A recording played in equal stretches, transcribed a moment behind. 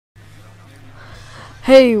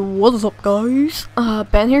Hey, what is up guys?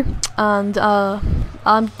 Ben here, and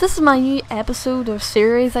this is my new episode or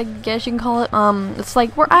series, I guess you can call it. It's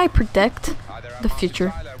like where I predict the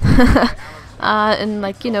future. In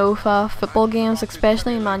like, football games,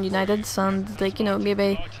 especially Man United's, and like,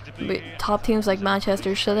 maybe top teams like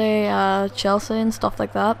Manchester City, Chelsea and stuff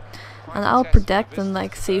like that. And I'll predict and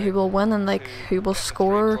like see who will win and like who will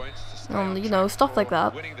score, stuff like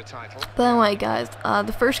that. But anyway guys,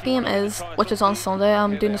 the first game which is on Sunday.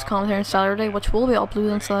 I'm doing this commentary on Saturday, which will be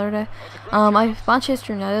uploaded on Saturday. I have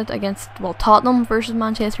Manchester United against, Tottenham versus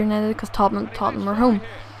Manchester United, because Tottenham are home.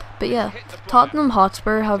 But yeah, Tottenham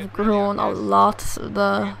Hotspur have grown a lot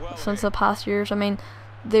since the past years. I mean,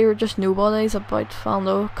 they were just nobodies about, I don't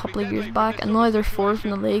know, a couple of years back, and now they're fourth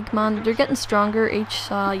in the league. Man, they're getting stronger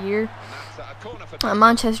each year.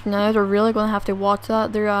 Manchester United are really going to have to watch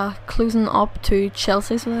that. They're closing up to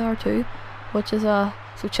Chelsea, so they are too, which is so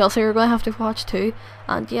Chelsea are going to have to watch too.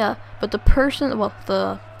 And yeah, but in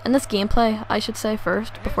this gameplay, I should say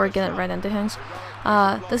first before I get right into things.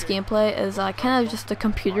 This gameplay is kind of just the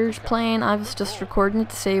computers playing. I was just recording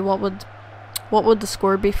it to see what would the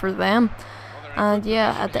score be for them. And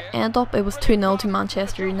yeah, at the end up it was 2-0 to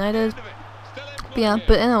Manchester United.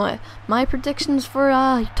 But anyway, my predictions for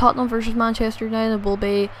Tottenham versus Manchester United will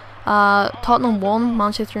be Tottenham 1,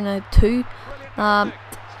 Manchester United 2. I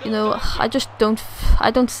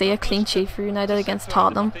don't see a clean sheet for United against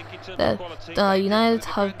Tottenham. United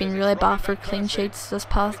have been really bad for clean sheets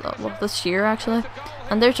this year actually.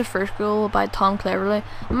 And there's the first goal by Tom Cleverley.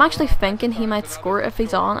 I'm actually thinking he might score if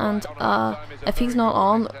he's on, and if he's not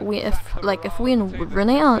on, if Wayne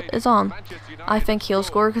Rooney is on, I think he'll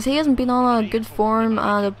score, because he hasn't been on a good form,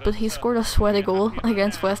 but he scored a sweaty goal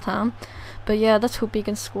against West Ham. But yeah, let's hope he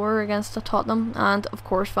can score against the Tottenham, and of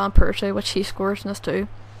course Van Persie, which he scores in this too.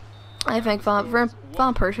 I think Van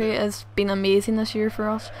Persie has been amazing this year for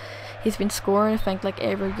us. He's been scoring, I think, like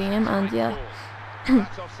every game, and yeah.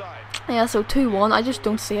 Yeah, so 2-1. I just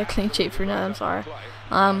don't see a clean sheet for now. I'm sorry.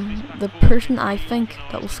 The person I think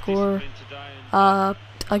that will score a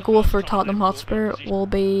goal for Tottenham Hotspur will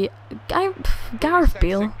be Gareth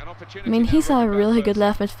Bale. I mean, he's a really good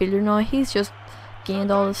left midfielder now. He's just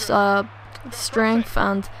gained all his strength,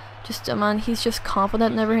 and he's just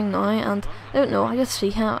confident and everything now. And I don't know, I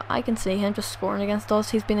can see him just scoring against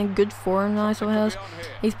us. He's been in good form now, so he has.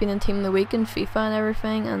 He's been in Team of the Week in FIFA and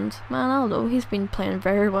everything, and man, I don't know, he's been playing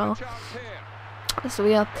very well. So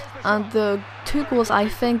yeah, and the two goals I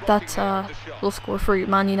think that will score for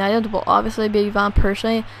Man United will obviously be Van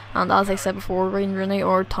Persie, and as I said before, Wayne Rooney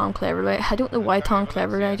or Tom Cleverley. I don't know why Tom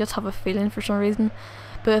Cleverley, I just have a feeling for some reason.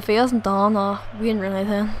 But if he hasn't done, Wayne Rooney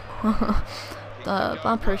then.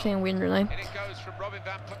 Van Persie and Wayne Rooney.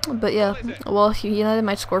 But yeah, United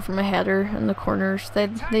might score from a header in the corners. They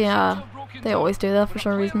always do that for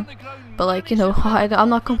some reason. But like, I'm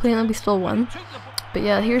not complaining, we still win. But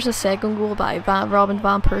yeah, here's the second goal by Robin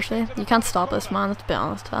Van Persie. You can't stop this man, let's be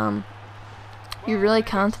honest. You really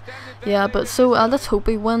can't. Yeah, but so let's hope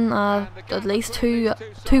we win at least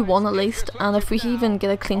 2-1 at least. And if we even get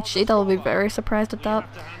a clean sheet, I'll be very surprised at that.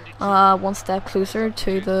 One step closer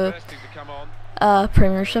to the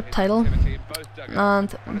Premiership title. And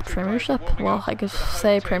Premiership? Well, I could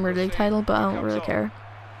say Premier League title, but I don't really care.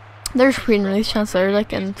 There's Wayne Rooney's chance there,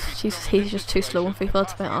 and he's just too slow in FIFA,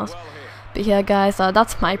 let's be honest. But yeah guys,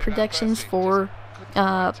 that's my predictions for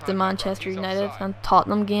the Manchester United and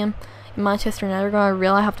Tottenham game. Manchester United are going to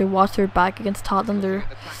really have to watch their back against Tottenham. They're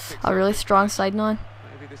a really strong side now.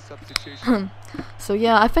 So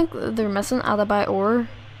yeah, I think they're missing Adebayor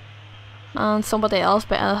and somebody else,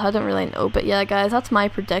 but I don't really know. But yeah guys, that's my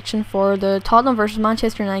prediction for the Tottenham versus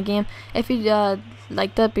Manchester United game. If you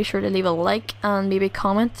liked it, be sure to leave a like and maybe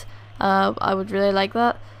comment. I would really like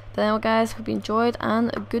that. But anyway guys, hope you enjoyed,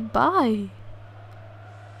 and goodbye.